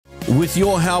With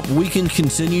your help, we can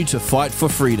continue to fight for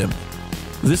freedom.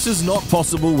 This is not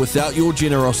possible without your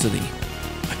generosity.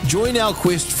 Join our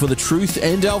quest for the truth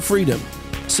and our freedom.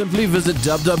 Simply visit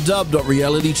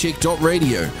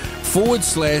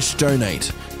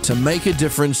www.realitycheck.radio/donate to make a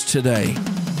difference today.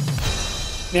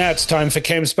 Now it's time for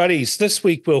Cam's Buddies. This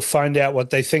week we'll find out what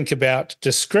they think about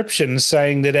descriptions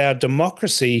saying that our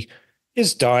democracy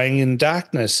is dying in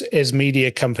darkness as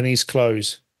media companies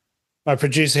close. My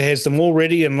producer has them all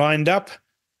ready and lined up.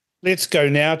 Let's go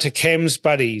now to Cam's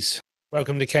Buddies.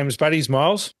 Welcome to Cam's Buddies,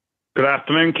 Miles. Good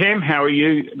afternoon, Cam. How are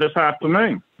you this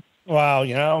afternoon? Wow,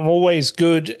 I'm always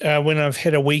good when I've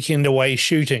had a weekend away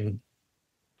shooting.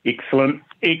 Excellent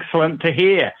to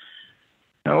hear.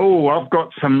 Oh, I've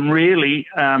got some really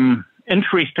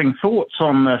interesting thoughts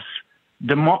on this.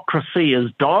 Democracy is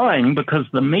dying because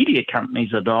the media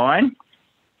companies are dying.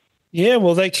 Yeah,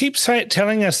 well, they keep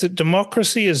telling us that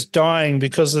democracy is dying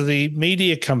because of the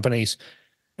media companies.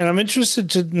 And I'm interested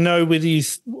to know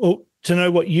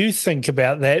what you think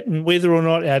about that and whether or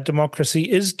not our democracy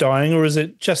is dying or is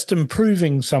it just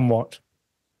improving somewhat?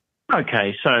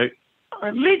 Okay, so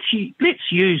let's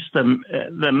use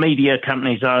the media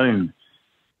companies' own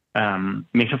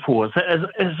metaphors.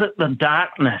 Is it the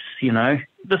darkness,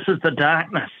 This is the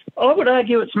darkness. I would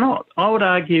argue it's not. I would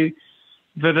argue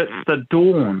that it's the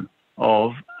dawn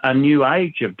of a new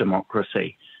age of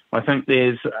democracy. I think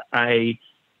there's a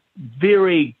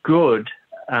very good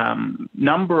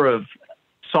number of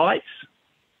sites,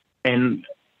 and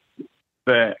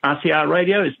the RCR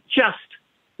radio is just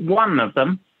one of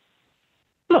them.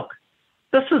 Look,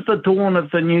 this is the dawn of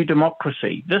the new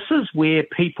democracy. This is where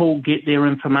people get their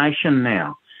information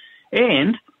now.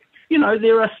 And,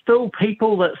 there are still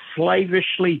people that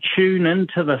slavishly tune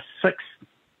into the 6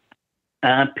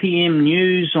 PM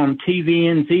news on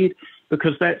TVNZ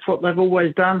because that's what they've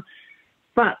always done.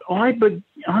 But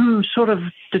I'm sort of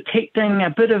detecting a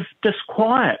bit of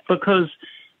disquiet because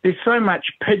there's so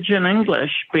much pidgin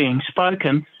English being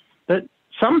spoken that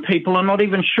some people are not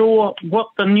even sure what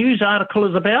the news article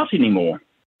is about anymore.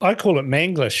 I call it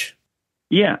Manglish.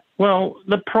 Yeah, well,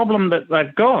 the problem that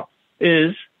they've got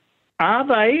is, are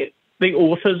they the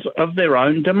authors of their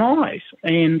own demise?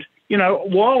 And,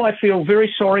 while I feel very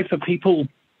sorry for people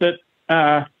that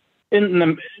are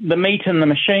in the meat and the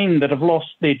machine that have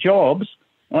lost their jobs,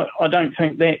 I don't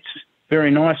think that's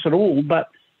very nice at all. But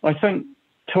I think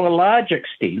to a large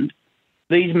extent,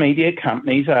 these media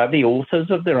companies are the authors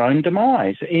of their own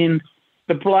demise. And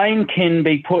the blame can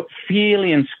be put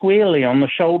fairly and squarely on the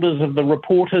shoulders of the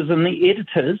reporters and the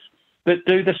editors that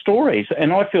do the stories.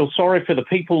 And I feel sorry for the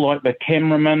people like the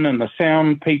cameramen and the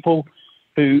sound people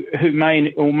who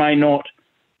may or may not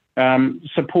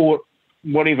support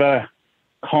whatever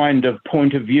kind of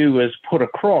point of view is put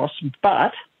across.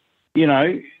 But,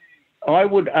 I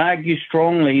would argue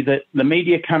strongly that the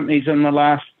media companies in the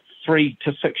last 3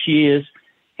 to 6 years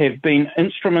have been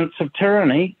instruments of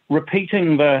tyranny,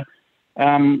 repeating the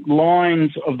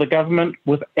lines of the government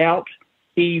without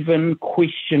even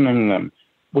questioning them,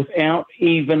 without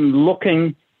even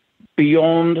looking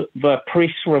beyond the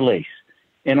press release.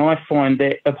 And I find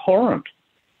that abhorrent.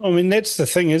 I mean, that's the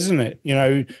thing, isn't it?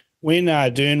 When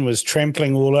Ardern was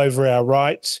trampling all over our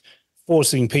rights,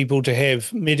 forcing people to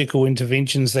have medical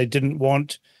interventions they didn't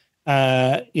want,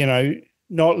 not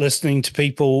listening to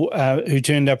people who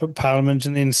turned up at Parliament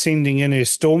and then sending in her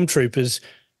stormtroopers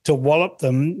to wallop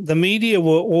them, the media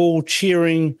were all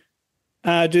cheering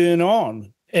Ardern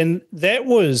on. And that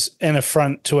was an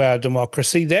affront to our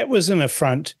democracy. That was an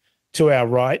affront to our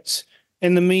rights.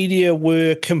 And the media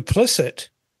were complicit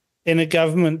in a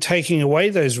government taking away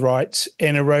those rights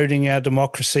and eroding our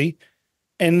democracy.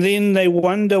 And then they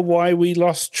wonder why we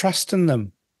lost trust in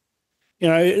them.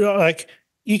 You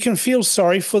can feel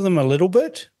sorry for them a little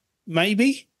bit,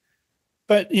 maybe.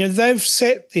 But, they've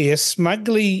sat there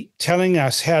smugly telling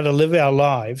us how to live our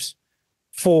lives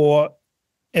for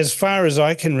as far as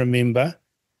I can remember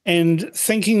and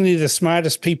thinking they're the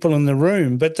smartest people in the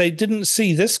room. But they didn't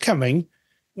see this coming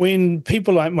when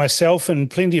people like myself and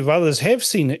plenty of others have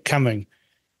seen it coming.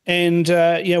 And,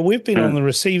 we've been on the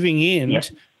receiving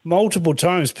end multiple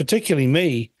times, particularly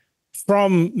me,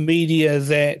 from media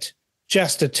that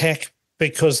just attack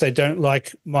because they don't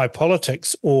like my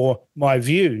politics or my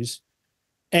views.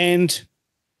 And,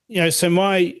 so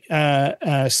my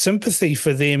sympathy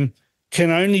for them can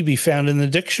only be found in the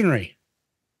dictionary.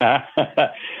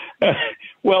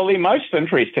 Well, the most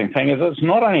interesting thing is it's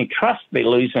not only trust they're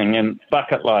losing in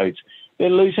bucket loads, they're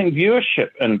losing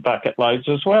viewership in bucket loads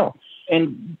as well.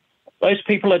 And those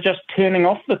people are just turning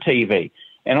off the TV.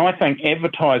 And I think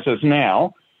advertisers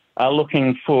now are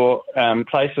looking for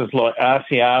places like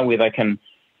RCR where they can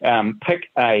pick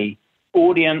a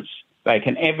audience. They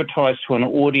can advertise to an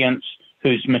audience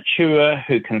who's mature,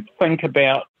 who can think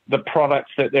about the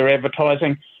products that they're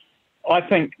advertising. I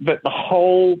think that the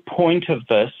whole point of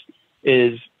this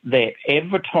is that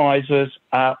advertisers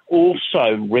are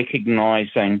also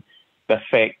recognising the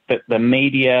fact that the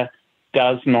media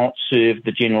does not serve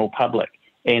the general public.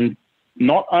 And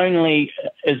not only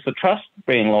is the trust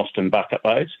being lost in bucket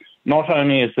loads, not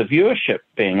only is the viewership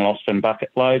being lost in bucket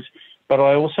loads, but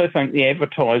I also think the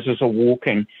advertisers are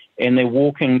walking, and they're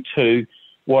walking to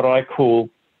what I call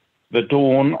the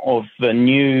dawn of the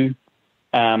new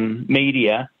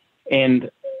media.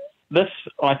 And this,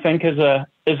 I think, is a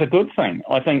good thing.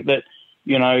 I think that,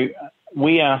 you know,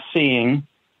 we are seeing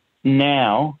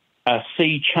now a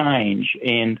sea change,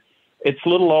 and it's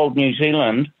little old New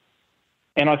Zealand.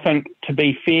 And I think, to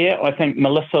be fair, I think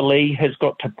Melissa Lee has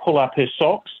got to pull up her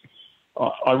socks.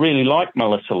 I really like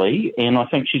Melissa Lee, and I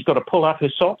think she's got to pull up her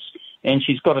socks, and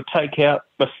she's got to take out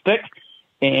the stick,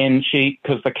 and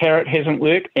because the carrot hasn't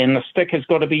worked, and the stick has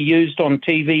got to be used on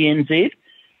TVNZ,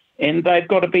 and they've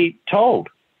got to be told,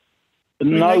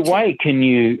 no way can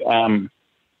you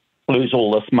lose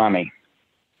all this money.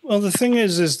 Well, the thing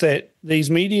is that these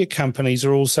media companies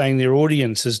are all saying their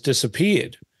audience has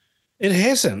disappeared. It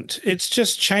hasn't. It's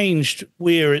just changed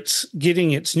where it's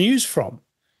getting its news from,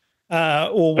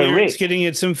 or where it's getting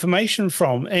its information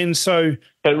from. And so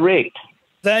Correct.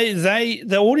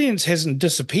 The audience hasn't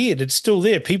disappeared. It's still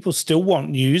there. People still want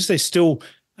news. They still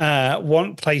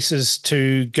want places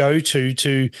to go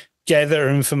to gather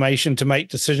information, to make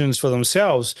decisions for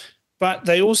themselves. But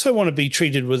they also want to be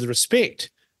treated with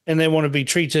respect, and they want to be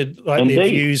treated like their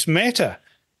views matter.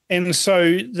 And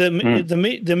so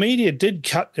the media did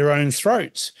cut their own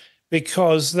throats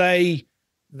because they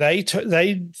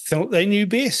thought they knew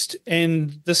best,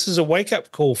 and this is a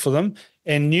wake-up call for them.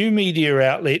 And new media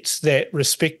outlets that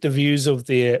respect the views of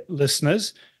their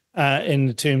listeners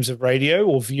in terms of radio,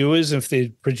 or viewers if they're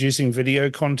producing video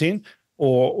content,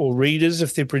 or readers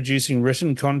if they're producing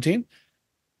written content.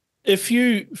 If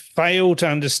you fail to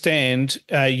understand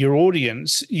your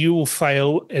audience, you will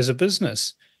fail as a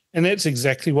business. And that's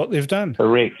exactly what they've done.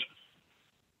 Correct.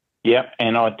 Yep.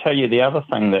 And I'll tell you the other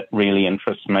thing that really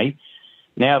interests me.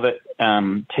 Now that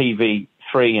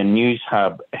TV3 and News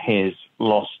Hub has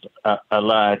lost a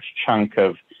large chunk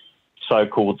of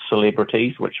so-called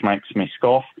celebrities, which makes me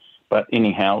scoff, but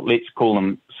anyhow, let's call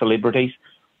them celebrities.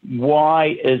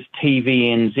 Why is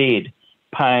TVNZ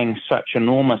paying such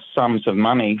enormous sums of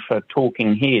money for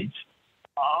talking heads?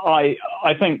 I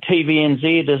think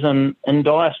TVNZ is in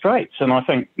dire straits, and I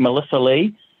think Melissa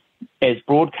Lee, as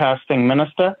broadcasting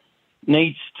minister,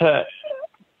 needs to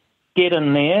get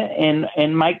in there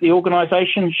and make the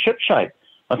organisation shipshape.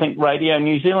 I think Radio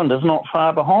New Zealand is not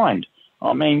far behind.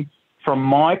 I mean, from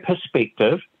my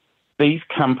perspective, these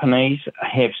companies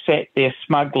have sat there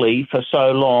smugly for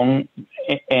so long,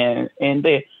 and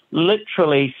they're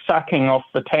literally sucking off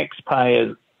the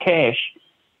taxpayers' cash.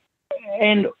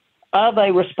 And are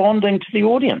they responding to the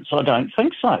audience? I don't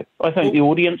think so. I think the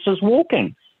audience is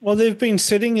walking. Well, they've been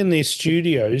sitting in their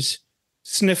studios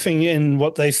sniffing in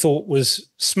what they thought was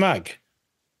smug,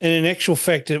 and in actual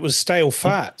fact, it was stale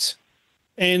farts.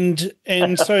 And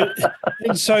so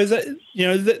that, you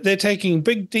know, they're taking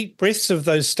big deep breaths of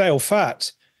those stale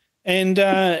farts, and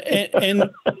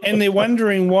they're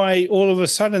wondering why all of a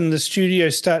sudden the studio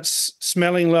starts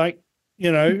smelling like,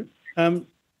 you know,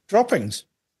 droppings,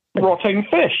 rotting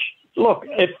fish. Look,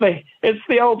 it's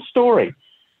the old story.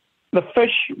 The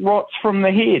fish rots from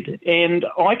the head, and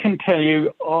I can tell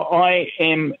you, I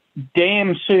am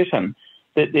damn certain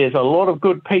that there's a lot of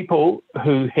good people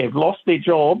who have lost their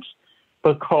jobs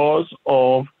because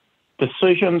of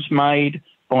decisions made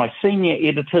by senior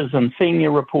editors and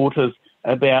senior reporters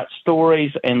about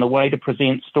stories and the way to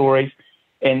present stories.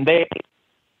 And that,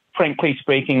 frankly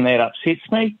speaking, that upsets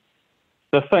me.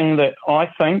 The thing that I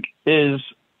think is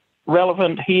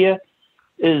relevant here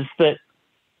is that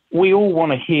we all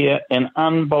want to hear an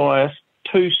unbiased,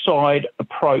 two-side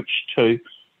approach to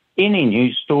any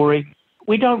news story.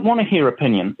 We don't want to hear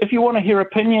opinion. If you want to hear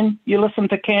opinion, you listen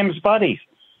to Cam's Buddies.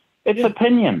 It's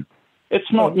opinion.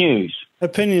 It's not news.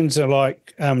 Opinions are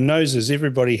like noses.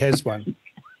 Everybody has one.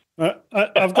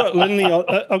 I've got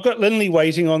Lindley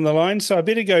waiting on the line, so I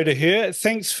better go to her.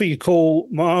 Thanks for your call,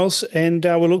 Miles, and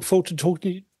we'll look forward to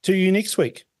talking to you next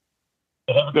week.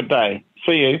 Have a good day.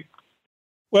 See you.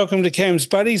 Welcome to Cam's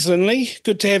Buddies, Lindley.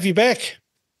 Good to have you back.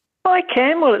 Hi,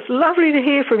 Cam. Well, it's lovely to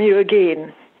hear from you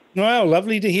again. Well,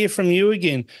 lovely to hear from you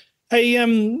again. Hey,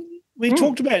 we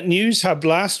talked about News Hub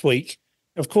last week.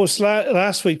 Of course,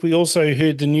 last week we also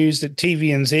heard the news that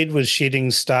TVNZ was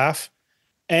shedding staff.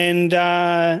 And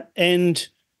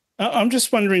I'm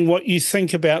just wondering what you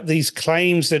think about these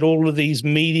claims that all of these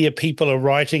media people are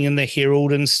writing in the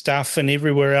Herald and stuff and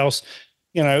everywhere else,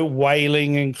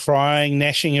 wailing and crying,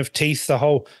 gnashing of teeth,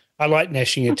 I like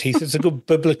gnashing of teeth. It's a good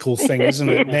biblical thing, isn't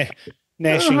it?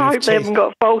 Gnashing I of hope they teeth. haven't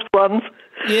got false ones.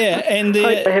 Yeah, and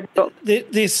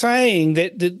they're saying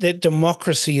that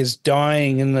democracy is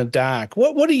dying in the dark.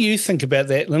 What do you think about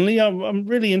that, Lindley? I'm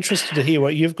really interested to hear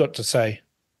what you've got to say.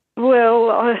 Well,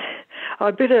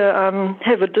 I better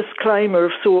have a disclaimer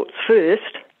of sorts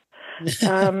first.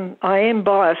 I am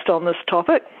biased on this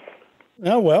topic.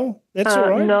 Oh, well, that's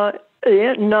all right.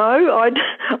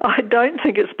 I don't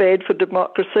think it's bad for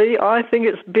democracy. I think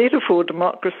it's better for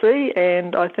democracy,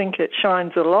 and I think it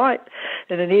shines a light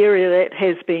in an area that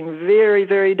has been very,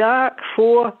 very dark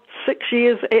for 6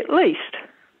 years at least.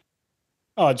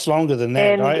 Oh, it's longer than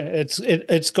that.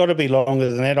 It's got to be longer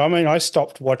than that. I mean, I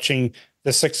stopped watching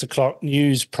the 6 o'clock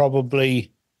news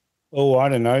probably,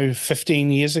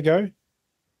 15 years ago.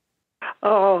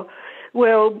 Oh,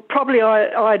 well, probably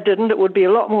I didn't. It would be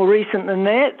a lot more recent than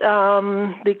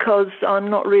that because I'm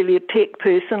not really a tech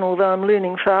person, although I'm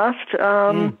learning fast.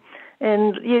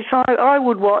 And yes, I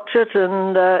would watch it,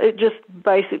 and it just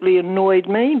basically annoyed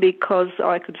me because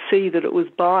I could see that it was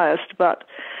biased. But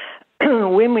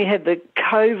when we had the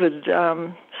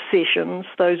COVID sessions,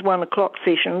 those 1 o'clock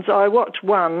sessions, I watched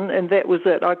one, and that was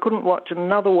it. I couldn't watch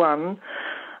another one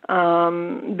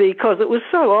because it was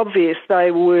so obvious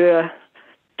they were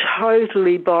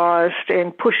totally biased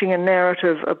and pushing a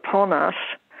narrative upon us.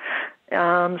 So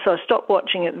I stopped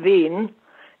watching it then.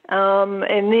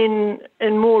 And then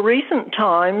in more recent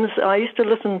times, I used to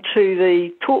listen to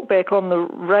the talkback on the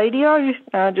radio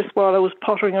just while I was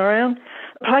pottering around.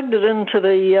 Plugged it into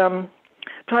the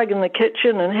plug in the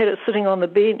kitchen and had it sitting on the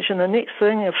bench, and the next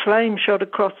thing, a flame shot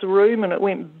across the room and it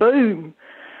went boom.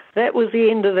 That was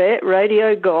the end of that,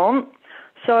 radio gone.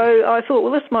 So I thought,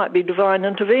 well, this might be divine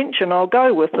intervention. I'll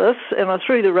go with this. And I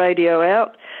threw the radio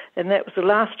out, and that was the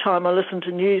last time I listened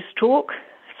to news talk.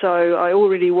 So I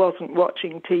already wasn't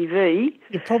watching TV.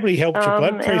 It probably helped your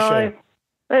blood pressure.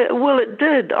 Well, it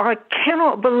did. I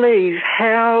cannot believe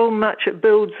how much it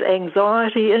builds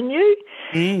anxiety in you.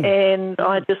 And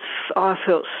I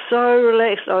felt so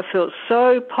relaxed. I felt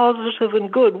so positive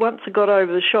and good once I got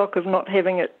over the shock of not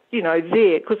having it,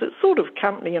 there, because it's sort of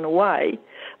company in a way.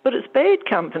 But it's bad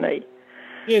company.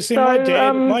 Yeah, see,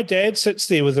 my dad sits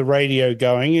there with the radio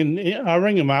going, and I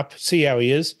ring him up, see how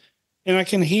he is, and I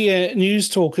can hear news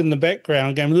talk in the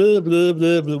background going, blah, blah,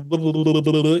 blah, blah, blah, blah, blah,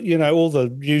 blah, all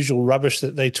the usual rubbish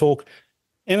that they talk.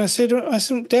 And I said,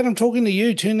 Dad, I'm talking to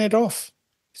you. Turn that off.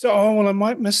 So, well, I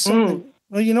might miss something.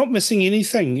 Well, you're not missing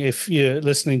anything if you're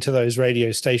listening to those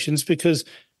radio stations because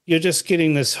you're just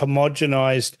getting this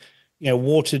homogenized,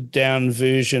 watered down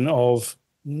version of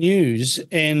news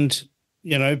and,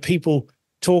 people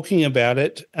talking about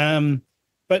it,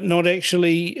 but not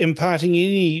actually imparting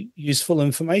any useful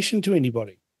information to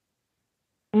anybody.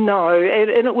 No,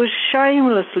 and it was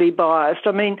shamelessly biased.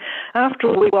 I mean, after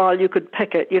a while you could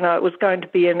pick it. It was going to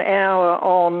be an hour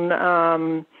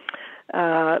on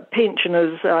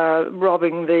pensioners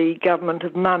robbing the government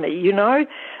of money,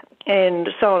 and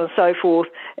so on and so forth.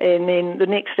 And then the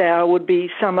next hour would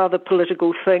be some other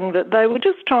political thing that they were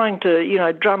just trying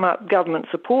to, drum up government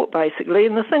support, basically.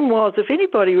 And the thing was, if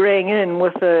anybody rang in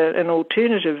with an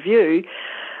alternative view,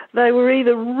 they were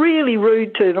either really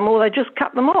rude to them or they just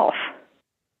cut them off.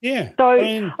 Yeah.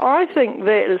 So I think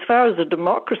that as far as the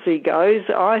democracy goes,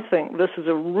 I think this is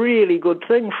a really good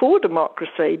thing for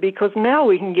democracy because now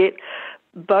we can get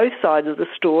both sides of the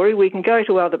story. We can go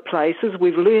to other places.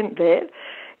 We've learnt that.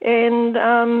 And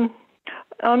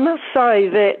I must say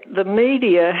that the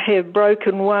media have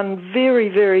broken one very,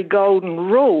 very golden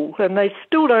rule, and they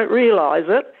still don't realise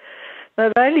it.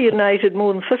 They've alienated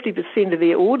more than 50% of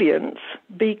their audience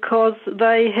because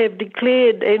they have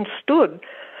declared and stood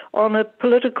on a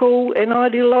political and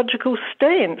ideological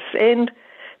stance, and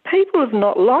people have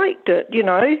not liked it,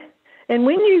 And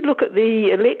when you look at the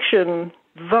election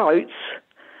votes,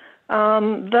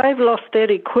 they've lost that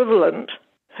equivalent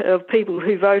of people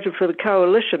who voted for the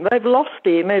coalition. They've lost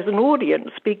them as an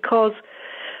audience because,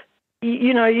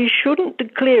 you shouldn't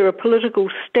declare a political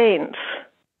stance.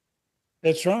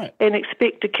 That's right. And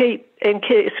expect to keep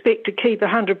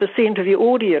 100% of your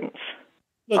audience.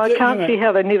 Look, I can't see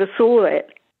how they never saw that.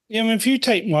 Yeah, I mean, if you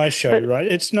take my show, right,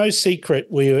 it's no secret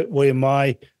where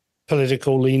my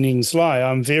political leanings lie.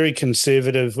 I'm very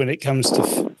conservative when it comes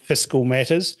to fiscal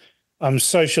matters. I'm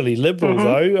socially liberal,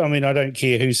 though. I mean, I don't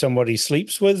care who somebody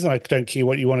sleeps with. I don't care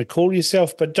what you want to call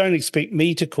yourself, but don't expect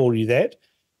me to call you that.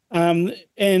 And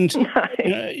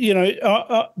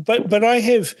but I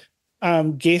have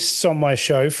guests on my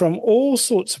show from all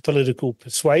sorts of political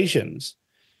persuasions,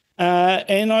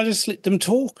 and I just let them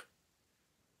talk.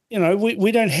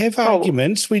 We don't have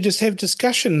arguments. We just have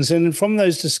discussions. And from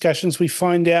those discussions, we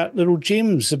find out little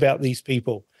gems about these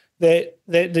people that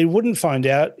they wouldn't find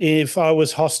out if I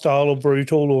was hostile or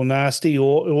brutal or nasty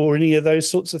or any of those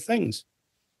sorts of things.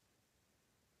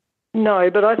 No,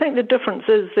 but I think the difference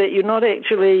is that you're not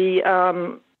actually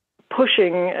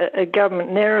pushing a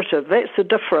government narrative. That's the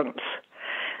difference.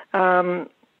 And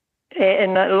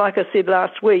like I said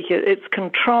last week, it's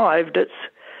contrived. It's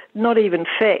not even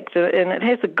fact, and it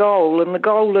has a goal, and the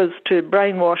goal is to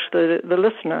brainwash the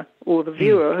listener or the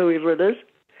viewer, whoever it is.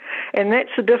 And that's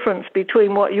the difference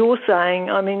between what you're saying.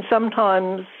 I mean,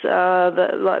 sometimes,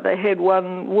 like they had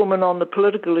one woman on the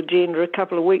political agenda a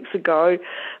couple of weeks ago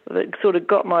that sort of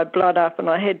got my blood up, and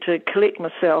I had to collect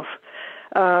myself.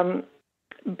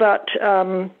 But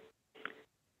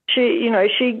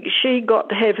she got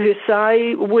to have her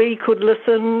say. We could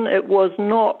listen. It was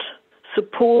not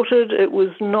supported. It was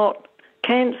not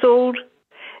cancelled,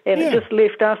 and it just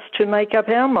left us to make up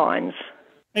our minds.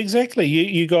 Exactly.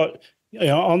 You got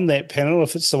on that panel,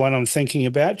 if it's the one I'm thinking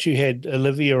about, you had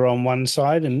Olivia on one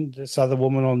side and this other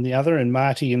woman on the other, and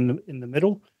Marty in the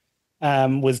middle,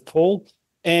 with Paul,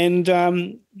 and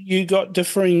you got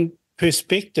differing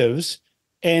perspectives.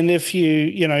 And if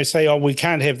you say, oh, we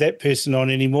can't have that person on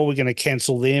anymore, we're going to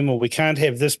cancel them, or we can't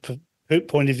have this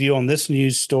point of view on this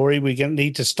news story, we're going to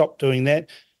need to stop doing that.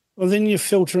 Well, then you're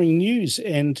filtering news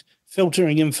and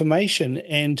filtering information,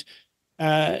 and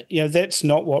that's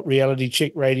not what Reality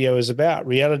Check Radio is about.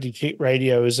 Reality Check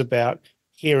Radio is about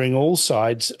hearing all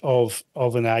sides of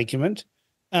an argument.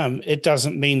 It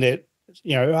doesn't mean that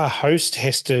a host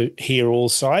has to hear all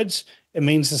sides. It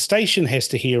means the station has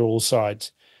to hear all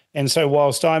sides. And so,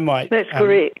 whilst I might, that's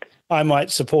correct. I might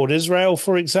support Israel,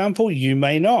 for example, you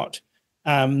may not.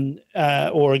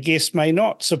 Or a guest may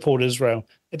not support Israel.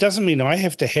 It doesn't mean I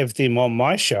have to have them on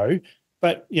my show,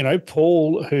 but,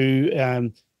 Paul, who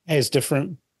has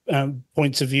different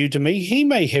points of view to me, he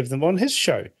may have them on his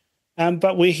show.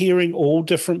 But we're hearing all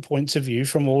different points of view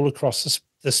from all across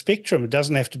the spectrum. It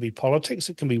doesn't have to be politics.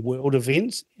 It can be world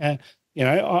events.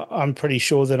 I'm pretty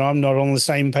sure that I'm not on the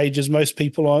same page as most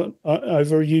people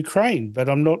over Ukraine, but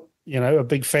I'm not, a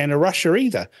big fan of Russia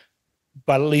either.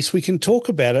 But at least we can talk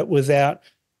about it without,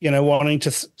 wanting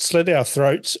to slit our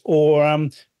throats or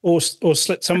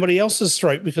slit somebody else's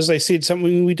throat because they said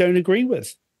something we don't agree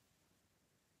with.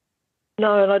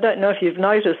 No, and I don't know if you've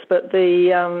noticed, but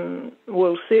certainly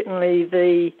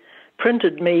the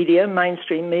printed media,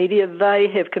 mainstream media, they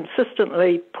have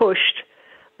consistently pushed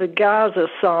the Gaza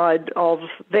side of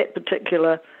that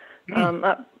particular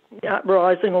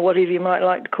uprising, or whatever you might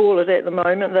like to call it at the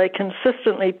moment. They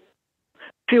consistently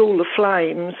fuel the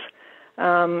flames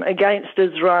against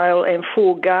Israel and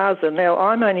for Gaza. Now,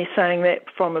 I'm only saying that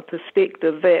from a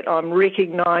perspective that I'm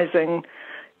recognising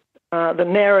the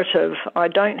narrative. I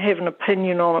don't have an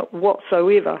opinion on it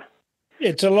whatsoever.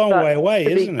 It's a long way away,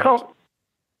 isn't it?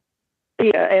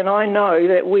 Yeah, and I know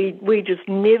that we're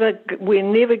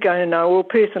never going to know, or a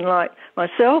person like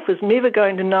myself is never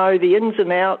going to know the ins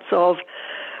and outs of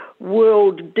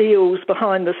world deals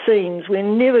behind the scenes. We're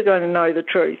never going to know the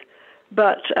truth.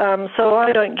 But so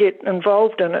I don't get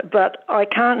involved in it, but I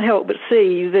can't help but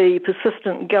see the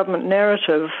persistent government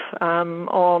narrative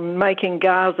on making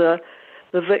Gaza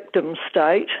the victim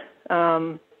state.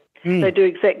 They do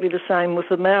exactly the same with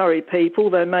the Maori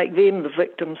people. They make them the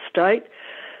victim state.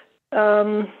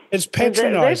 It's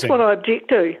patronising. That's what I object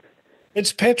to.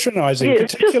 It's patronising,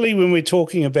 particularly when we're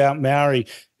talking about Maori.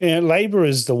 Labor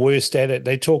is the worst at it.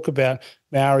 They talk about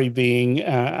Maori being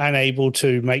unable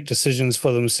to make decisions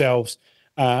for themselves,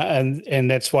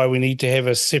 and that's why we need to have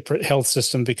a separate health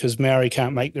system, because Maori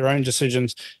can't make their own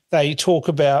decisions. They talk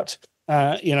about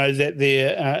that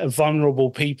they're vulnerable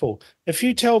people. If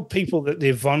you tell people that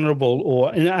they're vulnerable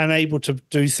or unable to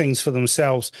do things for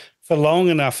themselves for long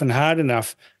enough and hard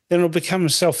enough, then it'll become a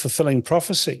self-fulfilling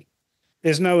prophecy.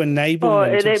 There's no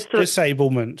enablement, it's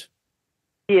disablement.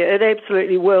 Yeah, it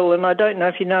absolutely will. And I don't know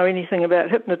if you know anything about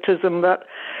hypnotism, but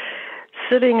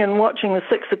sitting and watching the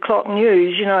 6 o'clock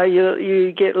news,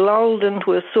 you get lulled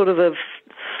into a sort of a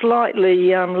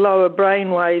slightly lower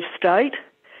brainwave state.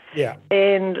 Yeah.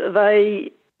 And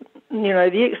they,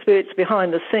 the experts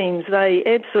behind the scenes, they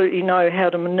absolutely know how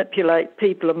to manipulate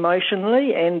people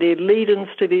emotionally, and their lead-ins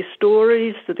to their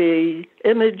stories, to their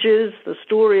images, the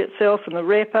story itself and the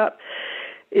wrap-up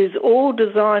is all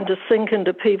designed to sink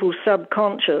into people's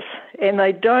subconscious, and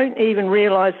they don't even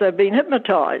realise they've been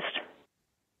hypnotised.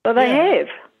 But they have.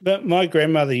 But my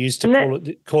grandmother used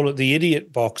to call it the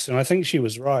idiot box, and I think she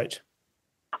was right.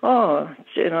 Oh,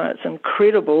 it's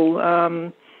incredible.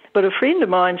 But a friend of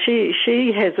mine,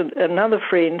 she has another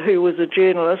friend who was a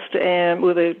journalist and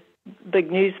with a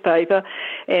big newspaper,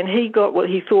 and he got what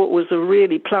he thought was a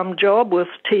really plum job with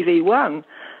TV1.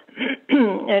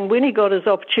 And when he got his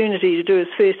opportunity to do his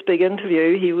first big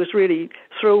interview, he was really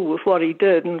thrilled with what he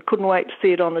did and couldn't wait to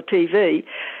see it on the TV.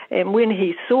 And when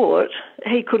he saw it,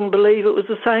 he couldn't believe it was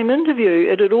the same interview.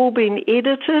 It had all been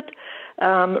edited,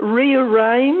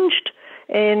 rearranged,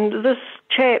 and this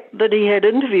chap that he had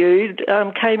interviewed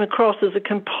came across as a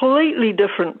completely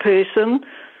different person,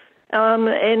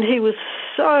 and he was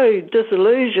so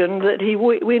disillusioned that he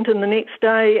went in the next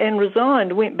day and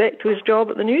resigned, went back to his job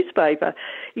at the newspaper.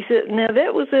 He said, now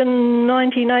that was in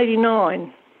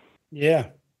 1989. Yeah.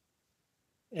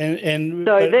 And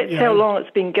so that's how long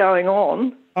it's been going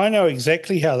on. I know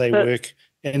exactly how they work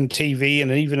in TV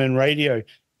and even in radio.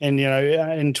 And,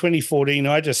 in 2014,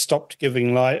 I just stopped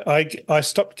giving I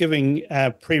stopped giving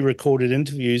pre-recorded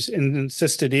interviews and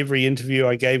insisted every interview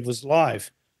I gave was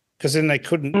live, because then they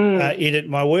couldn't edit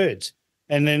my words.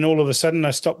 And then all of a sudden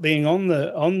I stopped being on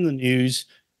the news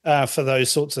for those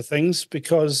sorts of things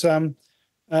because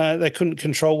they couldn't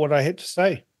control what I had to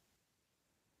say.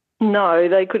 No,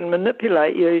 they couldn't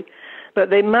manipulate you. But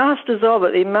they're masters of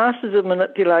it. They're masters of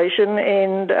manipulation,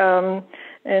 and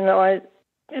I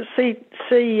see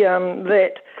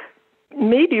that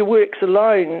MediaWorks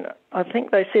alone, I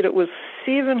think they said it was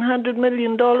 $700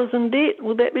 million in debt.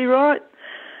 Would that be right?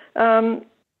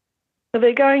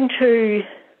 They're going to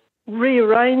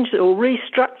rearrange or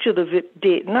restructure the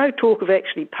debt. No talk of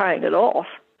actually paying it off.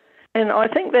 And I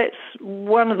think that's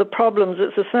one of the problems.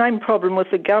 It's the same problem with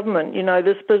the government,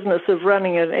 this business of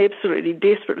running an absolutely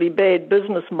desperately bad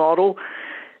business model,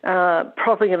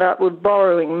 propping it up with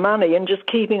borrowing money and just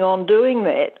keeping on doing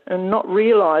that and not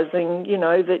realising,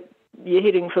 that you're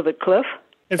heading for the cliff.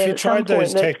 If you tried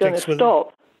those tactics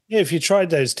if you tried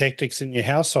those tactics in your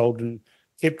household and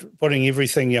kept putting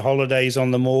everything, your holidays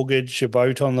on the mortgage, your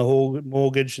boat on the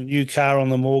mortgage, a new car on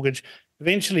the mortgage,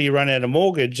 eventually you run out of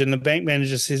mortgage and the bank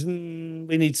manager says, we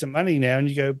need some money now. And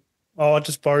you go, I'll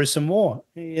just borrow some more.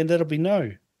 And that'll be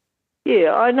no.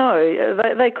 Yeah, I know.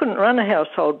 They couldn't run a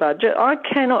household budget. I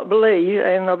cannot believe,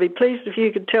 and I'll be pleased if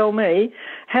you could tell me,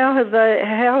 how have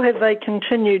they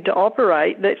continued to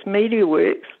operate, that's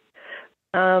MediaWorks,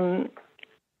 on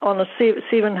a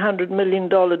 $700 million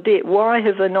debt? Why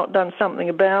have they not done something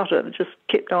about it? It just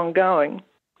kept on going.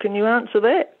 Can you answer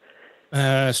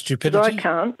that? Stupidity. I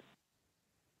can't.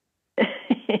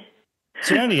 It's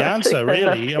the only answer,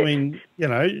 really. I mean,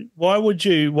 why would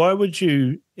you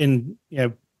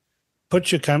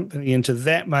put your company into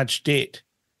that much debt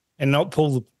and not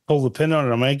pull the pin on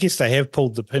it? I mean, I guess they have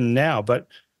pulled the pin now, but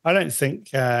I don't think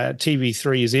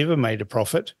TV3 has ever made a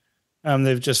profit.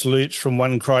 They've just lurched from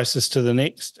one crisis to the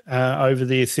next over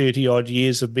their 30-odd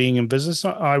years of being in business.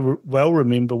 I well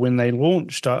remember when they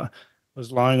launched, I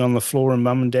was lying on the floor in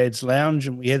Mum and Dad's lounge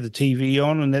and we had the TV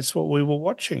on and that's what we were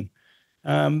watching.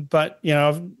 But,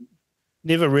 I've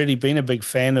never really been a big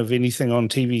fan of anything on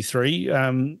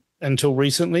TV3 until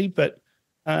recently, but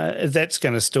that's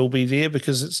going to still be there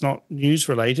because it's not news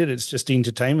related. It's just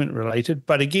entertainment related.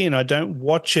 But again, I don't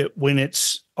watch it when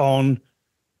it's on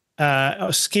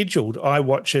scheduled. I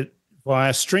watch it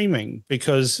via streaming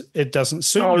because it doesn't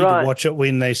suit me to watch it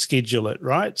when they schedule it,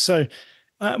 right? So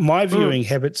my viewing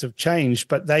habits have changed,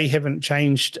 but they haven't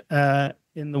changed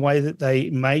in the way that they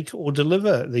make or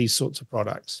deliver these sorts of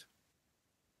products.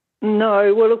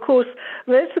 No, well, of course,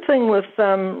 that's the thing with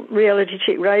reality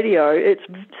check radio. It's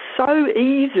so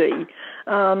easy.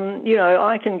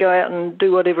 I can go out and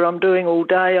do whatever I'm doing all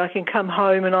day. I can come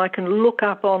home and I can look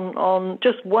up on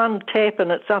just one tap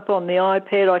and it's up on the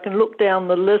iPad. I can look down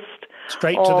the list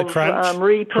straight to the crunch.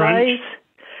 Replays.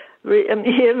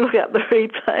 Look up the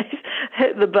replays,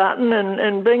 hit the button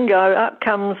and bingo, up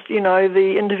comes,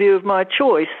 the interview of my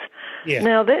choice. Yeah.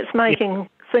 Now, that's making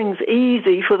things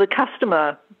easy for the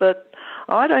customer, but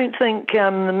I don't think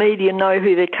the media know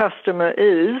who their customer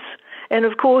is. And,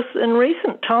 of course, in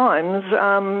recent times,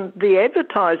 the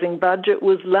advertising budget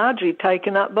was largely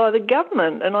taken up by the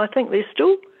government, and I think they're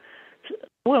still,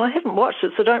 well, I haven't watched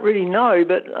it, so I don't really know,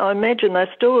 but I imagine they're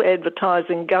still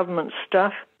advertising government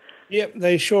stuff. Yep,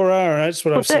 they sure are, and that's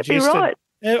what I've suggested. Would that be right?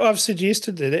 Yeah, I've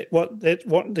suggested that what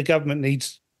the government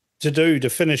needs to do to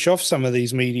finish off some of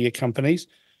these media companies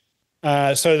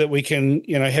so that we can,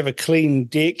 have a clean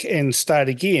deck and start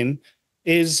again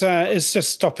is just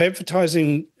stop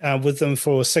advertising with them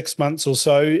for 6 months or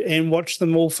so and watch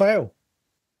them all fail.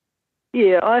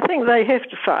 Yeah, I think they have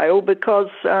to fail because,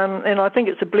 and I think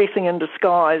it's a blessing in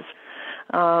disguise.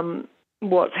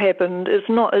 What's happened is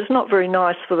not very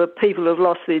nice for the people who've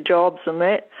lost their jobs and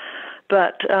that,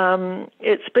 but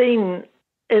it's been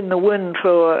in the wind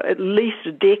for at least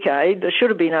a decade. They should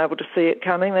have been able to see it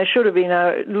coming. They should have been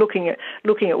looking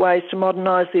at ways to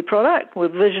modernise their product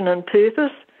with vision and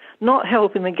purpose, not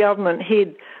helping the government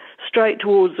head straight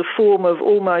towards a form of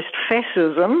almost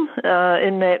fascism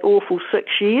in that awful 6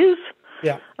 years.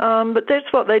 Yeah. But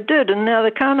that's what they did, and now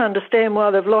they can't understand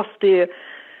why they've lost their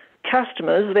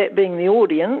customers, that being the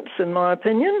audience, in my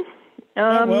opinion.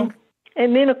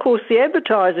 And then, of course, the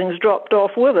advertising's dropped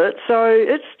off with it, so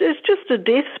it's just a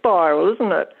death spiral,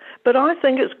 isn't it? But I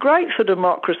think it's great for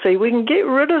democracy. We can get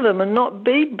rid of them and not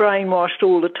be brainwashed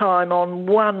all the time on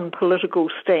one political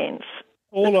stance.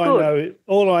 All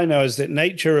I know is that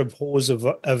nature abhors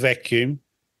a vacuum,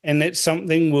 and that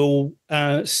something will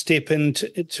step in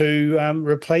to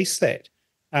replace that.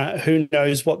 Who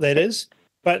knows what that is?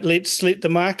 But let's let the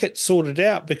market sort it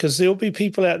out, because there'll be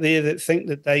people out there that think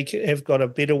that they have got a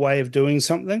better way of doing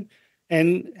something.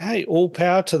 And, hey, all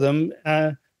power to them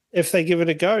if they give it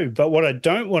a go. But what I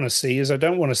don't want to see is I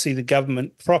don't want to see the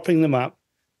government propping them up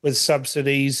with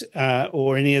subsidies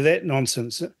or any of that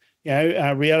nonsense.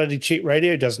 Reality Check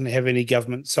Radio doesn't have any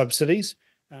government subsidies.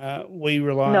 We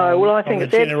rely on the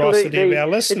generosity of our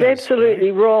listeners. It's absolutely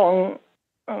wrong.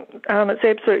 It's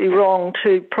absolutely wrong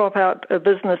to prop up a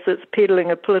business that's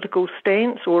peddling a political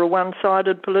stance or a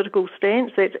one-sided political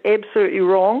stance. That's absolutely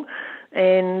wrong.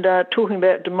 And talking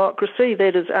about democracy,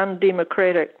 that is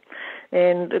undemocratic.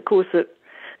 And, of course, it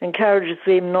encourages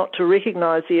them not to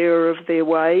recognise the error of their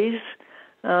ways.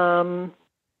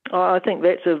 I think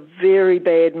that's a very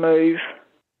bad move.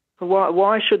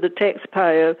 Why should the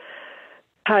taxpayer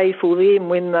pay for them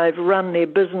when they've run their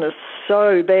business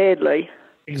so badly?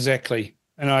 Exactly.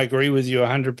 And I agree with you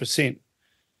 100%.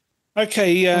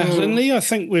 Okay, Linley, I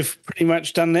think we've pretty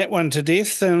much done that one to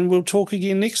death, and we'll talk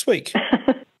again next week.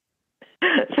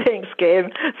 Thanks,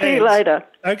 Gav. See you later.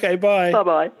 Okay, bye.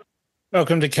 Bye-bye.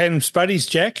 Welcome to Cam's Buddies,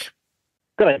 Jack.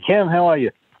 G'day, Cam. How are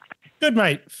you? Good,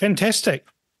 mate. Fantastic.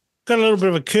 Got a little bit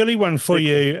of a curly one for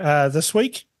you this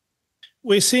week.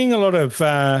 We're seeing a lot of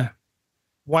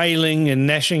wailing and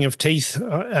gnashing of teeth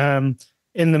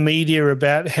in the media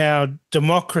about how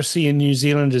democracy in New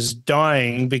Zealand is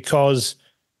dying because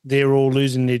they're all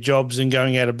losing their jobs and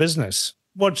going out of business.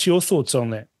 What's your thoughts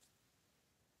on that?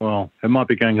 Well, it might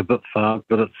be going a bit far,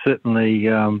 but it's certainly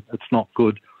it's not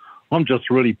good. I'm just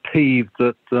really peeved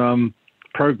that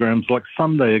programs like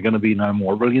Sunday are going to be no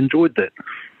more. I really enjoyed that.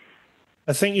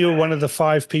 I think you were one of the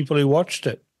 5 people who watched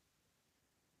it.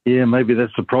 Yeah, maybe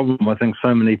that's the problem. I think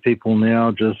so many people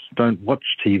now just don't watch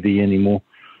TV anymore.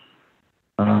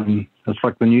 It's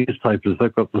like the newspapers,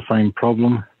 they've got the same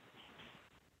problem.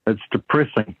 It's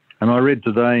depressing. And I read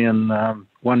today in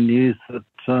One News that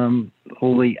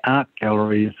all the art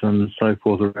galleries and so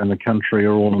forth around the country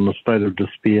are all in a state of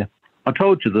despair. I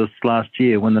told you this last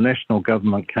year when the national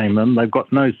government came in. They've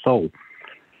got no soul.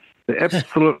 They're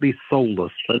absolutely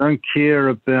soulless. They don't care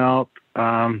about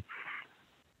our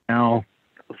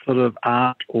sort of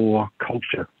art or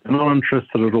culture. They're not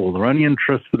interested at all. They're only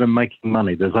interested in making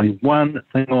money. There's only one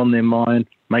thing on their mind: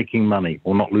 making money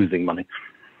or not losing money.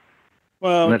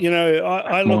 Well,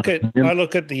 I look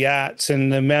at the arts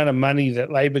and the amount of money that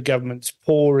Labor governments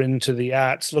pour into the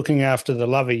arts, looking after the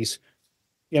lovies.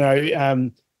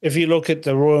 If you look at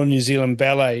the Royal New Zealand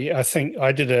Ballet, I think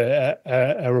I did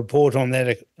a report on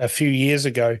that a few years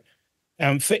ago.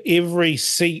 For every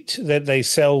seat that they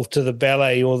sell to the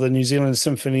ballet or the New Zealand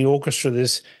Symphony Orchestra,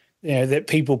 that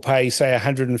people pay, say,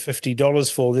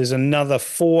 $150 for, there's another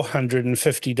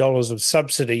 $450 of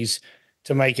subsidies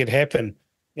to make it happen.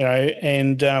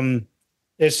 And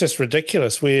it's just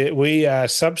ridiculous. We are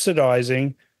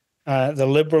subsidising the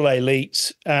liberal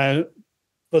elites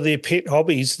for their pet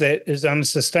hobbies that is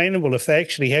unsustainable. If they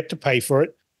actually had to pay for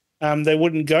it, they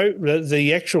wouldn't go.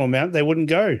 The actual amount, they wouldn't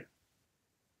go.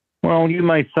 Well, you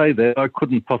may say that. I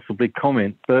couldn't possibly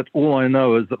comment, but all I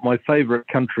know is that my favourite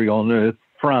country on earth,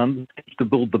 France, seems to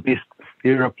build the best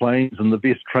aeroplanes and the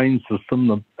best train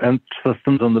systems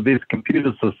and the best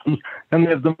computer systems, and they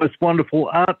have the most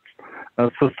wonderful art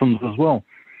systems as well.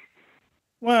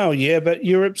 Well, yeah, but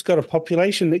Europe's got a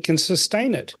population that can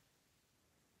sustain it.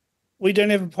 We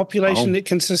don't have a population that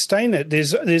can sustain it.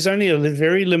 There's only a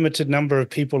very limited number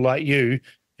of people like you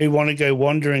who want to go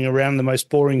wandering around the most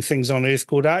boring things on earth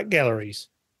called art galleries.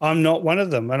 I'm not one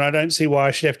of them, and I don't see why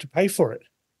I should have to pay for it.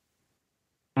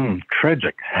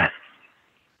 Tragic.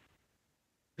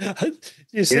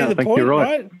 You see the I think point, you're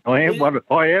right? I am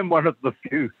one of the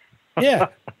few. Yeah,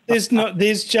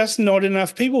 there's just not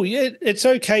enough people. Yeah, it's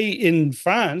okay in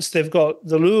France. They've got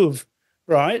the Louvre,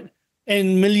 right?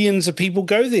 And millions of people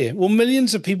go there. Well,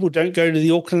 millions of people don't go to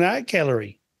the Auckland Art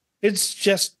Gallery. It's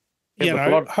just,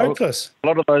 hopeless. A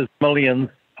lot of those millions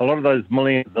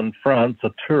in France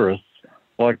are tourists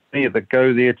like me that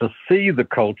go there to see the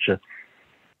culture.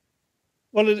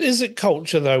 Well, it is a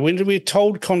culture, though. When we're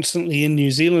told constantly in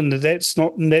New Zealand that that's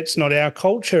not our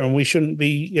culture, and we shouldn't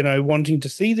be, wanting to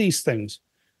see these things.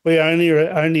 We're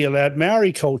only allowed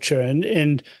Maori culture, and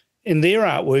in their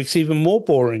artworks, even more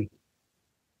boring.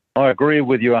 I agree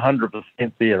with you 100%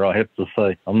 there. I have to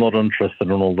say, I'm not interested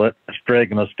in all that. It's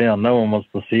dragging us down. No one wants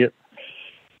to see it.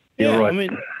 You're right. I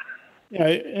mean,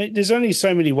 there's only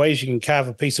so many ways you can carve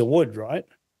a piece of wood, right?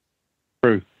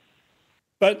 True.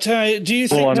 But do you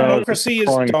think democracy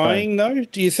is dying, though?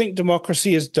 Do you think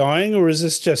democracy is dying, or is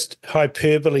this just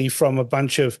hyperbole from a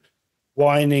bunch of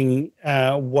whining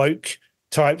woke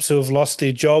types who have lost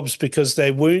their jobs because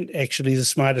they weren't actually the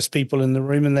smartest people in the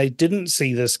room and they didn't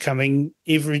see this coming,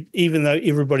 even though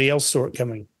everybody else saw it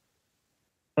coming?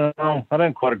 I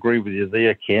don't quite agree with you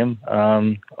there, Cam.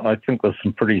 I think there's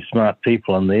some pretty smart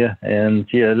people in there, and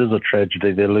yeah, it is a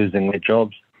tragedy they're losing their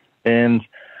jobs. And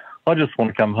I just want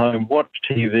to come home, watch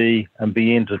TV, and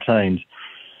be entertained.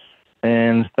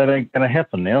 And that ain't going to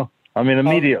happen now. I mean,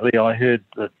 immediately I heard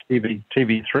that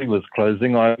TV3 was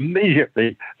closing. I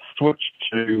immediately switched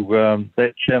to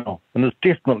that channel. And there's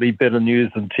definitely better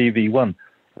news than TV1.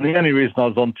 And the only reason I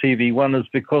was on TV1 is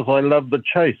because I love the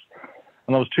chase.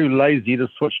 And I was too lazy to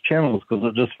switch channels because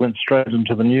it just went straight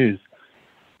into the news.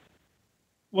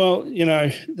 Well,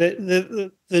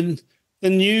 the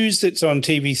news that's on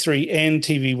TV3 and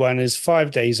TV1 is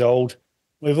 5 days old.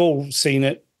 We've all seen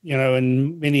it,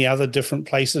 in many other different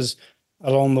places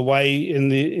along the way in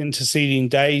the interceding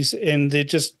days, and they're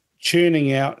just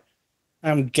churning out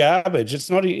garbage. It's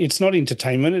not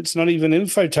entertainment. It's not even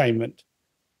infotainment.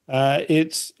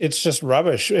 It's just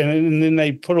rubbish, and then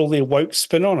they put all their woke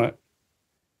spin on it.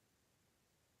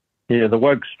 Yeah, the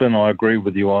woke spin I agree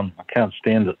with you on. I can't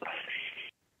stand it.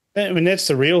 I mean, that's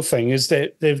the real thing, is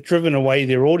that they've driven away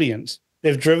their audience.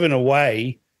 They've driven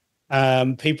away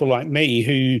people like me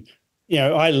who,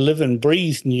 I live and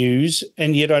breathe news,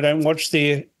 and yet I don't watch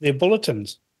their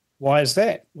bulletins. Why is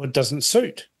that? Well, it doesn't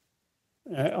suit.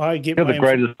 You're the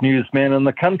greatest newsman in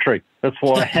the country. That's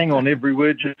why I hang on every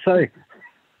word you say.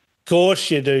 Of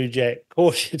course you do, Jack. Of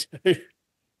course you do.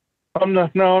 I'm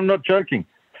not joking.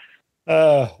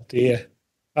 Oh, dear.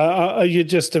 You're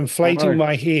just inflating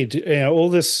my head. All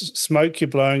this smoke you're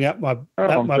blowing up my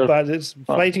butt, it's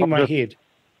inflating my head.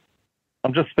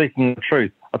 I'm just speaking the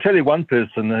truth. I'll tell you one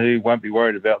person who won't be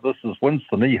worried about this is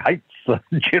Winston. He hates the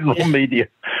general media.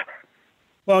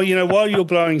 Well, while you're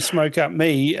blowing smoke up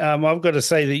me, I've got to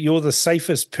say that you're the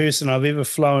safest person I've ever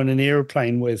flown an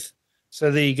aeroplane with. So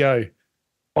there you go.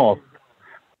 Oh,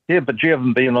 yeah, but you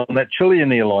haven't been on that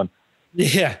Chilean airline.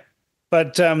 Yeah.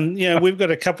 But, we've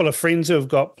got a couple of friends who have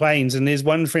got planes, and there's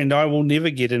one friend I will never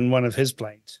get in one of his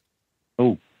planes.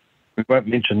 Oh, we won't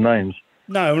mention names.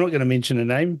 No, I'm not going to mention a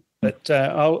name. But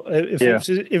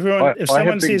if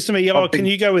someone says to me, can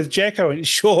you go with Jack? I went,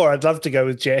 sure, I'd love to go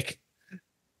with Jack.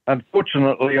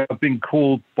 Unfortunately, I've been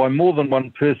called by more than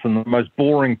one person the most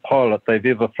boring pilot they've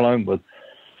ever flown with.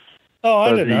 Oh,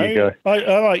 I don't know.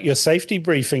 I like your safety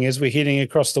briefing as we're heading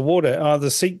across the water. Oh,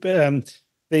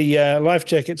 the life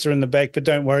jackets are in the back, but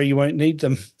don't worry, you won't need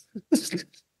them.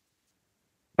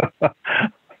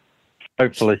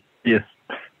 Hopefully, yes.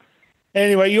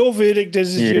 Anyway, your verdict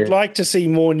is you'd like to see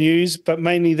more news, but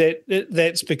mainly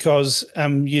that's because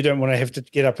you don't want to have to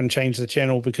get up and change the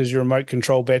channel because your remote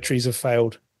control batteries have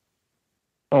failed.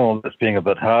 Oh, that's being a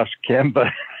bit harsh, Cam, but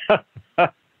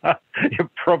you're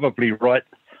probably right.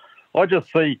 I just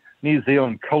see New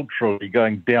Zealand culturally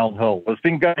going downhill. It's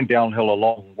been going downhill a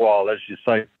long while, as you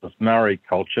say, this Maori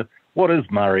culture. What is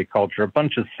Maori culture? A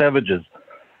bunch of savages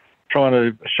trying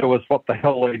to show us what the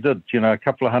hell they did, a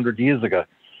couple of 100 years ago.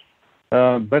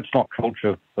 That's not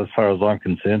culture as far as I'm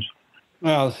concerned.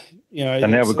 Well,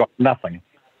 and now we've got nothing.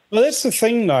 Well, that's the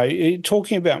thing, though.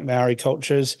 Talking about Maori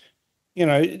cultures,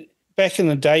 back in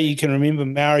the day, you can remember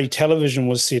Maori television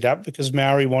was set up because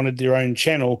Maori wanted their own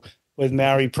channel with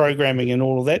Maori programming and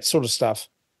all of that sort of stuff.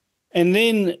 And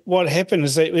then what happened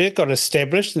is that it got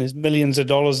established, and there's millions of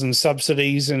dollars in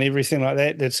subsidies and everything like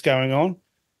that that's going on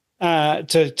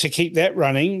to keep that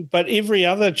running. But every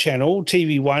other channel,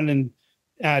 TV1 and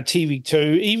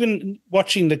TV2, even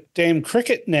watching the damn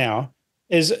cricket now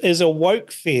is a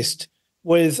woke fest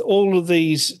with all of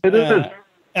these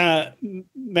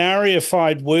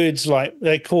Maorified words, like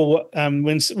they call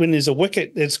when there's a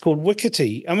wicket, it's called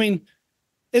wickety. I mean,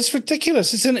 It's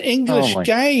ridiculous. It's an English my-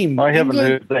 game. I haven't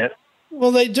England- heard that.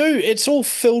 Well, they do. It's all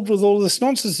filled with all this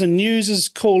nonsense. The news is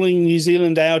calling New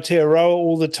Zealand Aotearoa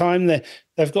all the time.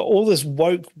 They've got all this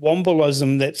woke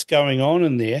wombleism that's going on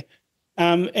in there.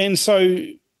 And so,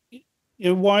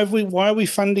 why are we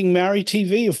funding Maori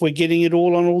TV if we're getting it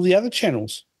all on all the other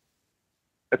channels?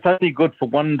 It's only good for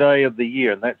one day of the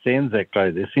year, and that's Anzac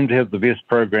Day. They seem to have the best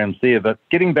programs there. But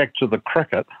getting back to the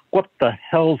cricket, what the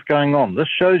hell's going on? This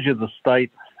shows you the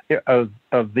state of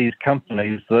these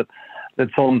companies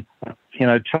that's on,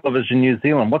 television New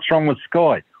Zealand. What's wrong with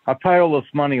Sky? I pay all this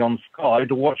money on Sky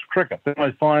to watch cricket. Then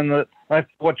I find that I have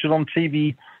to watch it on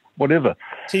TV, whatever.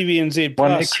 TVNZ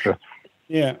One Plus. extra.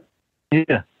 Yeah.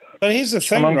 Yeah. But here's the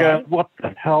thing, And I'm right? going, what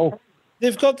the hell?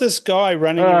 They've got this guy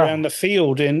running around the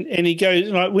field, and he goes,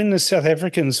 like, when the South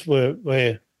Africans were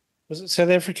was it South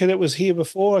Africa that was here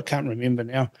before? I can't remember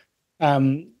now.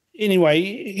 Anyway,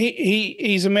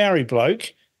 he's a Maori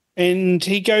bloke, and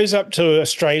he goes up to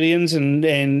Australians and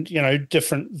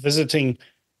different visiting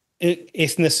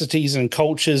ethnicities and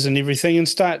cultures and everything, and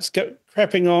starts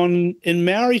crapping on in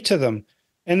Maori to them,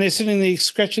 and they're sitting there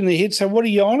scratching their heads, saying, "What are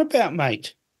you on about,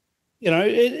 mate?"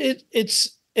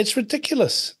 It's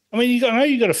ridiculous. I mean, I know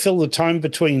you got to fill the time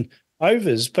between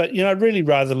overs, but I'd really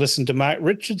rather listen to Mark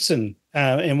Richardson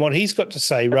and what he's got to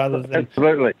say rather than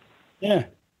Absolutely. yeah.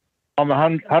 I'm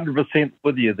 100%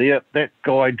 with you there. That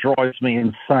guy drives me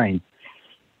insane.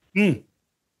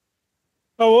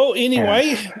 Oh well.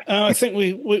 Anyway, I think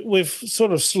we've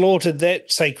sort of slaughtered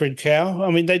that sacred cow.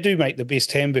 I mean, they do make the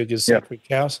best hamburgers, sacred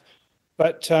cows,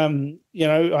 but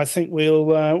I think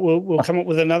we'll come up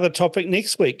with another topic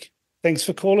next week. Thanks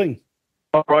for calling.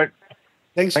 All right.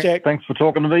 Thanks, Jack. Thanks for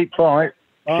talking to me. Bye.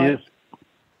 Bye. Cheers.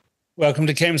 Welcome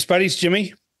to Cam's Buddies,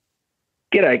 Jimmy.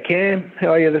 G'day, Cam. How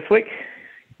are you this week?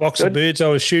 Box of birds I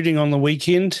was shooting on the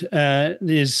weekend.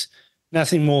 There's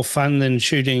nothing more fun than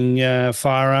shooting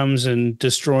firearms and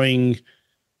destroying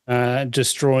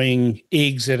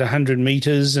eggs at 100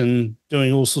 meters and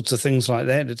doing all sorts of things like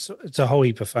that. It's a whole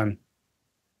heap of fun.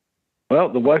 Well,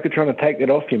 the woke are trying to take that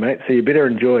off you, mate, so you better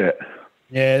enjoy it.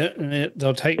 Yeah,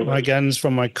 they'll take my guns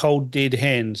from my cold, dead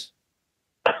hands.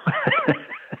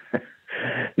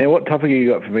 Now, what topic have you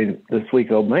got for me this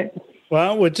week, old mate?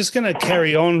 Well, we're just going to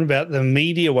carry on about the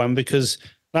media one because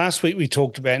last week we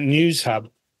talked about News Hub.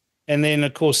 And then,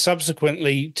 of course,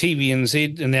 subsequently,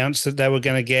 TVNZ announced that they were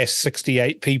going to gas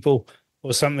 68 people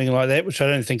or something like that, which I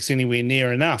don't think is anywhere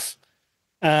near enough.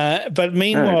 But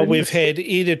meanwhile, we've had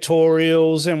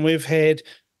editorials and we've had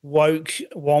woke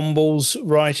wombles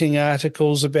writing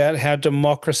articles about how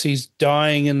democracy's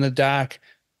dying in the dark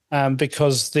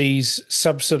because these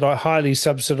highly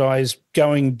subsidized,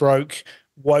 going broke,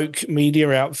 woke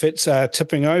media outfits are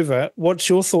tipping over. What's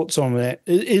your thoughts on that?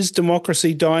 Is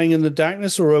democracy dying in the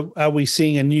darkness, or are we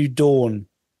seeing a new dawn?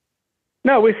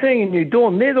 No, we're seeing a new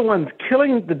dawn. They're the ones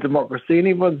killing the democracy and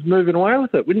everyone's moving away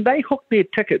with it. When they hooked their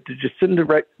ticket to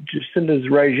Jacinda's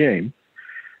regime,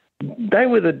 they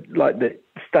were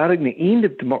starting the end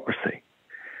of democracy,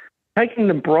 taking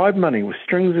them bribe money with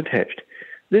strings attached.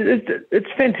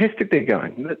 It's fantastic they're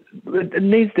going. It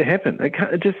needs to happen.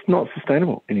 It's just not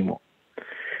sustainable anymore.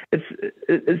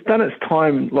 It's done its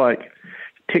time, like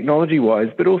technology-wise,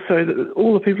 but also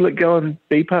all the people that go and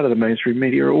be part of the mainstream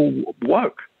media are all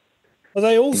woke. Well,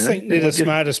 they all think they're the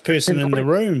smartest person in the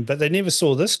room, but they never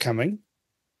saw this coming.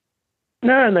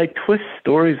 No, and they twist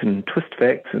stories and twist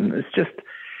facts, and it's just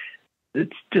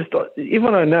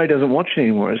everyone I know doesn't watch it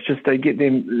anymore. It's just they get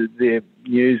their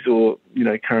news or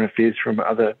current affairs from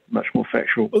other much more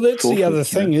factual. Well, that's sources, the other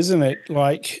thing, isn't it?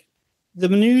 Like the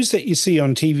news that you see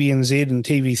on TVNZ and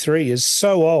TV3 is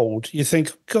so old. You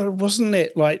think, God, wasn't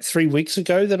that like 3 weeks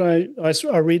ago that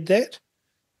I read that?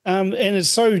 And it's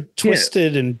so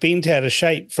twisted and bent out of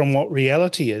shape from what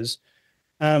reality is.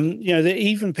 That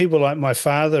even people like my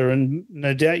father and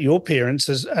no doubt your parents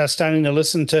are starting to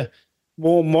listen to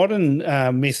more modern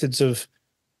methods of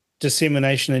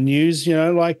dissemination of news,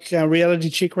 like Reality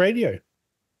Check Radio.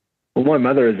 Well, my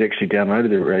mother has actually downloaded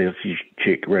the Reality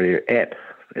Check Radio app,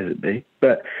 as it be.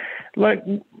 But,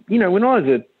 when I was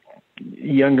a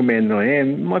younger man than I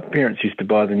am, my parents used to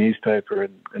buy the newspaper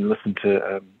and listen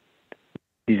to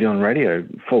New Zealand radio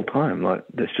full time. Like,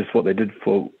 that's just what they did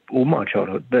for all my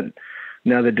childhood. But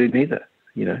now they do neither,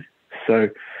 So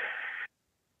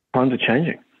times are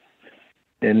changing.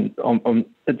 And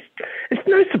it's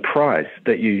no surprise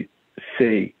that you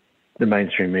see the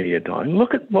mainstream media dying.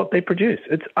 Look at what they produce.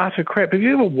 It's utter crap. Have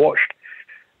you ever watched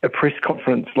a press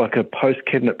conference, like a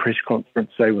post-cabinet press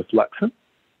conference, say, with Luxon?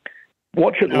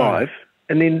 Watch it live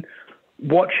and then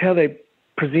watch how they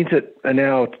present it an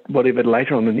hour, whatever,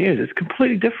 later on the news, it's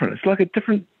completely different. It's like a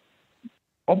different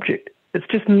object. It's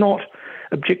just not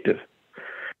objective.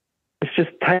 It's just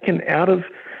taken out of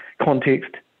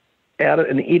context,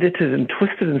 and edited and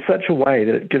twisted in such a way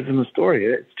that it gives them a story.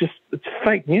 It's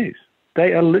fake news.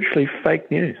 They are literally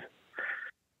fake news.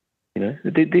 You know,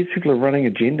 these people are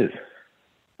running agendas.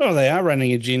 Oh, they are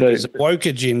running agendas, a woke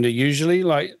agenda usually.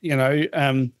 Like, you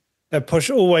know, they're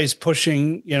always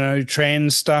pushing, you know,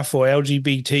 trans stuff or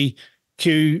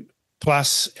LGBTQ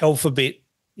plus alphabet,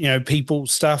 you know, people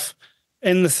stuff.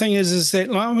 And the thing is that,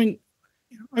 like, I mean,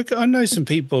 I know some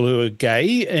people who are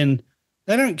gay and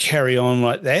they don't carry on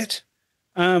like that.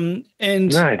 And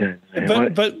no, I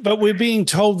don't. But we're being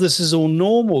told this is all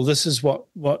normal. This is what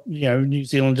you know, New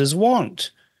Zealanders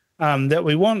want. That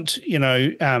we want, you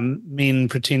know, men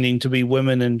pretending to be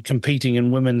women and competing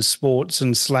in women's sports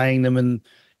and slaying them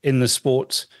in the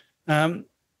sports. But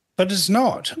it's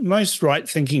not. Most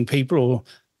right-thinking people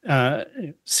or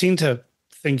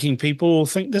centre-thinking people will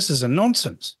think this is a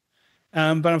nonsense.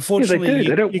 But unfortunately,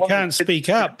 you can't speak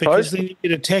up because then you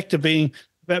get attacked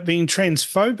about being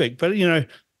transphobic. But, you know,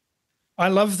 I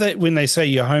love that when they say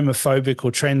you're homophobic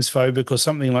or transphobic or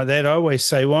something like that, I always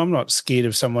say, well, I'm not scared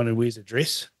of someone who wears a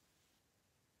dress.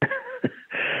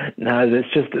 No, it's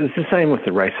the same with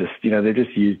the racist. You know, they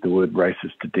just used the word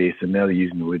racist to death, and now they're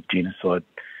using the word genocide.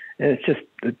 And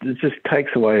it just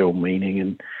takes away all meaning.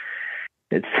 And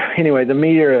anyway, the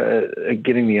media are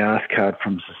getting the arse card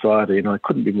from society, and I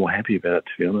couldn't be more happy about it,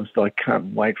 to be honest. I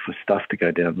can't wait for stuff to go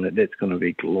down. That's going to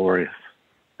be glorious,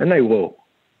 and they will.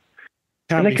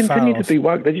 And they continue to be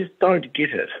woke. They just don't get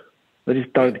it. They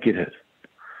just don't get it.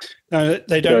 No,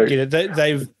 they don't get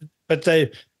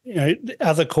it. You know,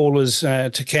 other callers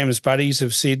to Cam's Buddies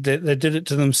have said that they did it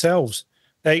to themselves.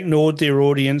 They ignored their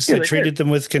audience. They treated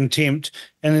them with contempt,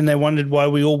 and then they wondered why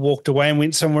we all walked away and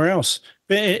went somewhere else.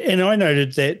 And I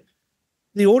noted that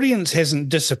the audience hasn't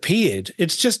disappeared.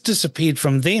 It's just disappeared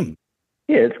from them.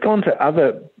 Yeah, it's gone to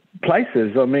other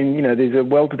places. I mean, you know, there's a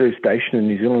well-to-do station in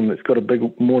New Zealand that's got a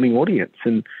big morning audience,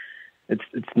 and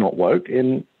it's not woke.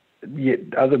 And yet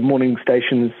other morning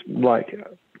stations like,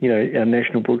 you know, our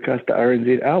national broadcaster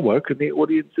RNZ are woke, and their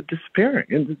audience are disappearing.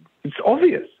 And it's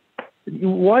obvious.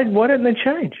 Why don't they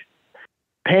change?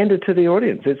 Pander to the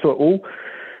audience. That's what all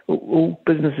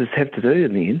businesses have to do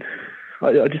in the end.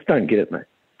 I just don't get it, mate.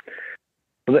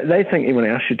 They think everyone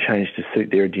else should change to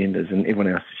suit their agendas, and everyone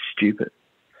else is stupid.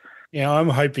 Yeah, I'm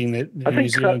hoping that the New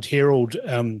Zealand Herald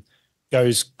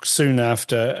goes soon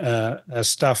after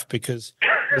stuff, because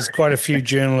there's quite a few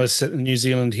journalists at the New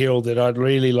Zealand Herald that I'd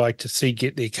really like to see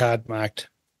get their card marked.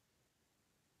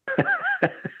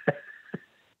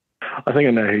 I think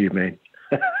I know who you mean.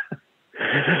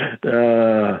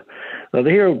 The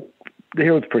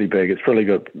Herald's pretty big. It's probably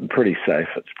pretty safe.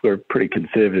 It's got a pretty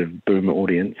conservative boomer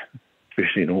audience,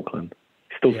 especially in Auckland.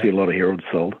 Still see a lot of Heralds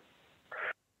sold.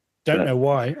 Don't know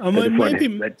why. I mean,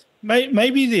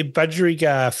 maybe they're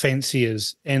budgerigar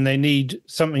fanciers and they need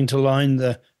something to line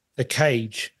the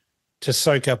cage to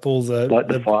soak up all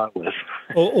the fireworks,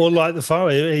 or light the fire,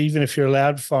 even if you're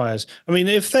allowed fires. I mean,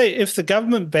 if the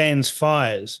government bans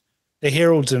fires, the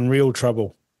Herald's in real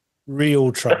trouble.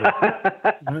 Real trouble.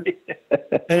 Right?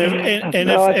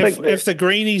 If the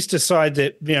Greenies decide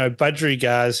that, you know,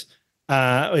 budgerigars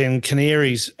and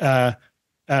canaries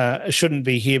shouldn't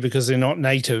be here because they're not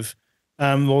native,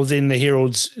 well, then the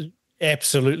Herald's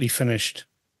absolutely finished.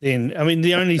 Then, I mean,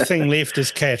 the only thing left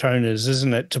is cat owners,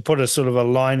 isn't it, to put a sort of a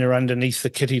liner underneath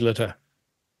the kitty litter?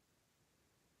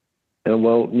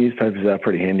 Well, newspapers are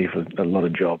pretty handy for a lot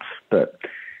of jobs, but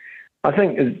I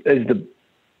think as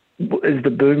the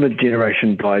boomer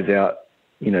generation dies out,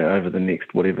 you know, over the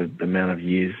next whatever amount of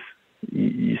years,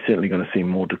 you're certainly going to see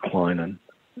more decline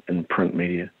in print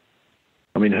media.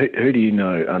 I mean, who do you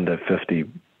know under 50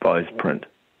 buys print?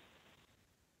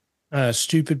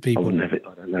 Stupid people. I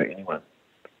don't know anyone.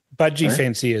 Budgie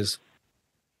fanciers.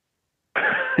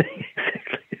 Exactly.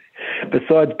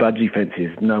 Besides budgie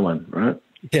fanciers, no one, right?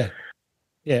 Yeah.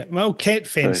 Yeah. Well, cat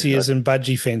fanciers and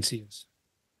budgie fanciers.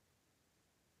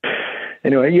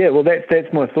 Anyway, yeah, well,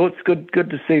 that's my thoughts. Good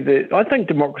to see that. I think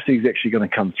democracy is actually going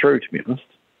to come through, to be honest.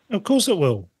 Of course it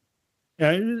will. You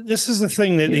know, this is the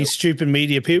thing that these stupid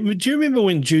media people. Do you remember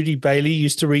when Judy Bailey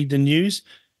used to read the news,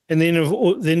 and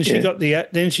then she got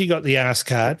the ass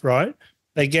card, right?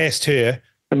 They gassed her.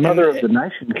 The mother of the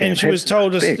nation. And she was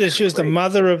told that she was the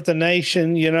mother of the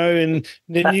nation, you know, and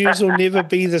the news will never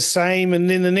be the same. And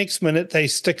then the next minute they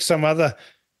stick some other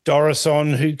Doris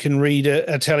on who can read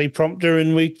a teleprompter,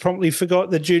 and we promptly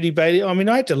forgot that Judy Bailey. I mean,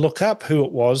 I had to look up who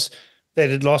it was that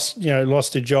had lost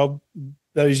a job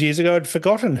those years ago. I'd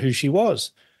forgotten who she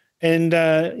was. And,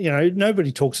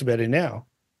 nobody talks about it now.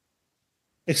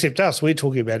 Except us. We're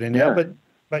talking about it now. Yeah.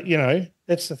 But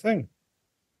that's the thing.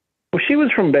 Well, she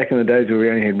was from back in the days where we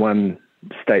only had one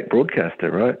state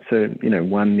broadcaster, right? So,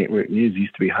 one network news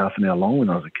used to be half an hour long when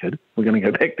I was a kid. We're going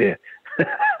to go back there.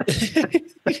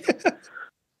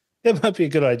 That might be a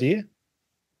good idea.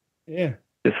 Yeah.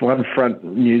 Just one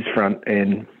news front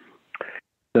and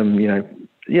some,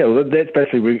 well, that's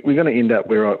basically, we're going to end up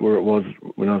where it was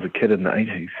when I was a kid in the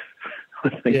 80s, I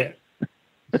think. Yeah.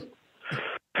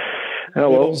 Oh,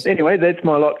 well, anyway, that's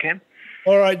my lot, Cam.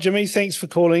 All right, Jimmy, thanks for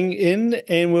calling in,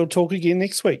 and we'll talk again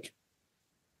next week.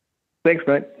 Thanks,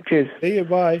 mate. Cheers. See you.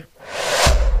 Bye.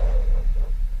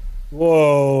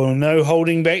 Whoa, no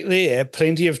holding back there.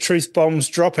 Plenty of truth bombs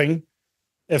dropping.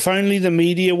 If only the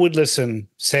media would listen.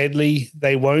 Sadly,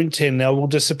 they won't, and they will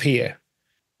disappear.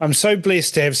 I'm so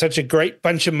blessed to have such a great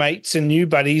bunch of mates and new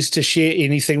buddies to share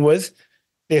anything with.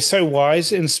 They're so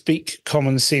wise and speak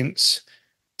common sense.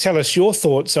 Tell us your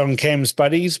thoughts on Cam's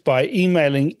buddies by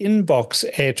emailing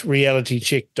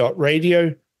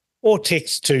inbox@realitycheck.radio or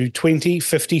text to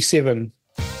 2057.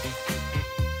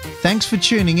 Thanks for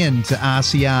tuning in to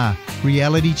RCR,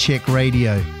 Reality Check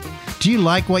Radio. Do you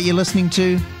like what you're listening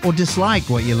to or dislike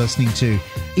what you're listening to?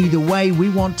 Either way,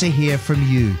 we want to hear from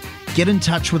you. Get in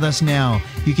touch with us now.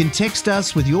 You can text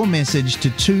us with your message to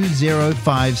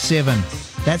 2057.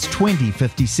 That's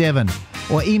 2057.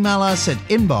 Or email us at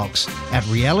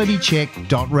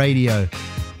inbox@realitycheck.radio.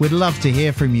 We'd love to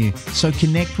hear from you, so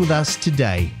connect with us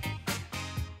today.